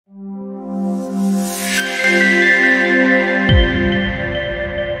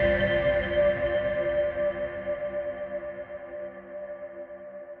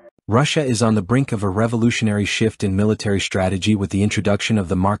Russia is on the brink of a revolutionary shift in military strategy with the introduction of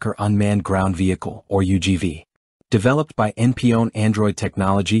the Marker Unmanned Ground Vehicle, or UGV. Developed by NPON Android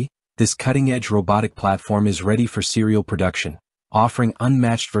technology, this cutting-edge robotic platform is ready for serial production, offering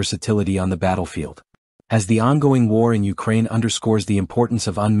unmatched versatility on the battlefield. As the ongoing war in Ukraine underscores the importance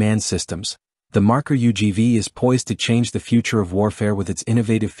of unmanned systems, the Marker UGV is poised to change the future of warfare with its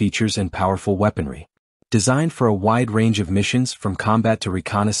innovative features and powerful weaponry. Designed for a wide range of missions from combat to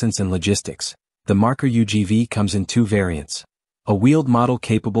reconnaissance and logistics, the Marker UGV comes in two variants. A wheeled model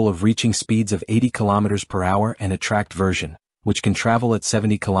capable of reaching speeds of 80 km per hour and a tracked version, which can travel at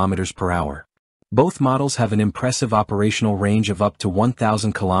 70 km per hour. Both models have an impressive operational range of up to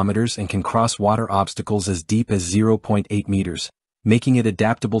 1,000 km and can cross water obstacles as deep as 0.8 meters, making it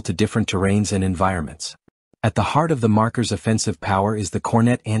adaptable to different terrains and environments. At the heart of the Marker's offensive power is the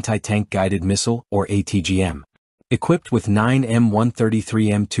Kornet Anti-Tank Guided Missile, or ATGM. Equipped with 9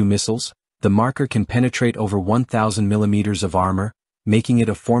 M133M2 missiles, the Marker can penetrate over 1,000 millimeters of armor, making it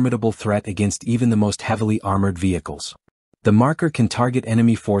a formidable threat against even the most heavily armored vehicles. The Marker can target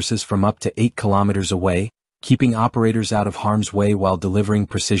enemy forces from up to 8 kilometers away, keeping operators out of harm's way while delivering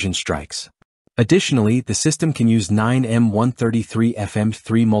precision strikes. Additionally, the system can use 9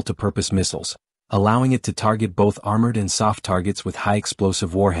 M133FM3 multipurpose missiles, allowing it to target both armored and soft targets with high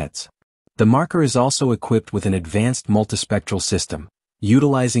explosive warheads. The Marker is also equipped with an advanced multispectral system,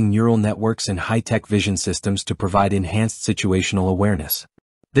 utilizing neural networks and high-tech vision systems to provide enhanced situational awareness.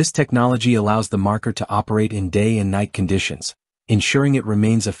 This technology allows the Marker to operate in day and night conditions, ensuring it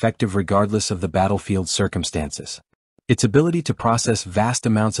remains effective regardless of the battlefield's circumstances. Its ability to process vast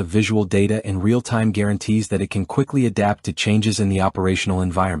amounts of visual data in real time guarantees that it can quickly adapt to changes in the operational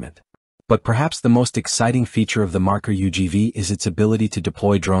environment. But perhaps the most exciting feature of the Marker UGV is its ability to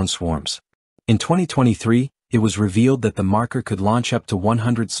deploy drone swarms. In 2023, it was revealed that the Marker could launch up to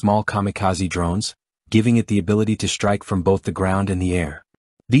 100 small kamikaze drones, giving it the ability to strike from both the ground and the air.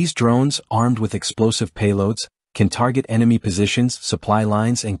 These drones, armed with explosive payloads, can target enemy positions, supply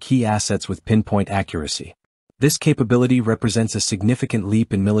lines, and key assets with pinpoint accuracy. This capability represents a significant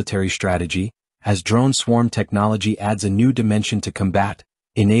leap in military strategy, as drone swarm technology adds a new dimension to combat,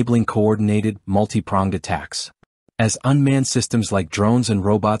 enabling coordinated, multi-pronged attacks. As unmanned systems like drones and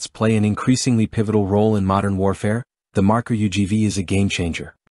robots play an increasingly pivotal role in modern warfare, the Marker UGV is a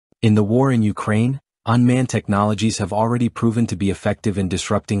game-changer. In the war in Ukraine, unmanned technologies have already proven to be effective in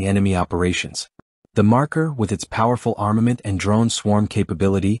disrupting enemy operations. The Marker, with its powerful armament and drone swarm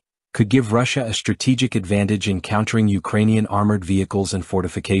capability, could give Russia a strategic advantage in countering Ukrainian armored vehicles and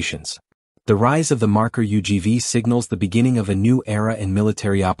fortifications. The rise of the Marker UGV signals the beginning of a new era in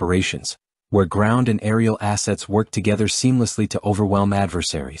military operations, where ground and aerial assets work together seamlessly to overwhelm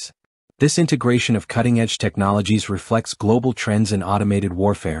adversaries. This integration of cutting-edge technologies reflects global trends in automated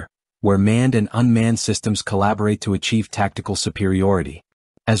warfare, where manned and unmanned systems collaborate to achieve tactical superiority.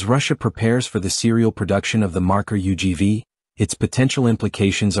 As Russia prepares for the serial production of the Marker UGV, its potential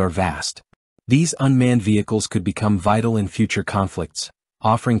implications are vast. These unmanned vehicles could become vital in future conflicts,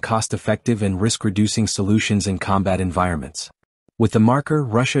 offering cost-effective and risk-reducing solutions in combat environments. With the Marker,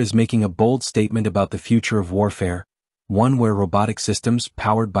 Russia is making a bold statement about the future of warfare, one where robotic systems,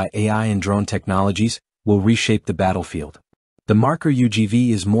 powered by AI and drone technologies, will reshape the battlefield. The Marker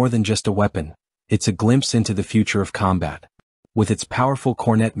UGV is more than just a weapon, it's a glimpse into the future of combat. With its powerful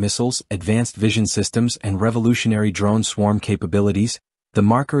Kornet missiles, advanced vision systems, and revolutionary drone swarm capabilities, the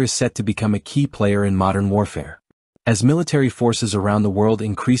Marker is set to become a key player in modern warfare. As military forces around the world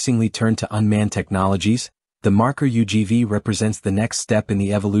increasingly turn to unmanned technologies, the Marker UGV represents the next step in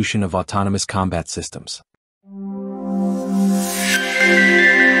the evolution of autonomous combat systems.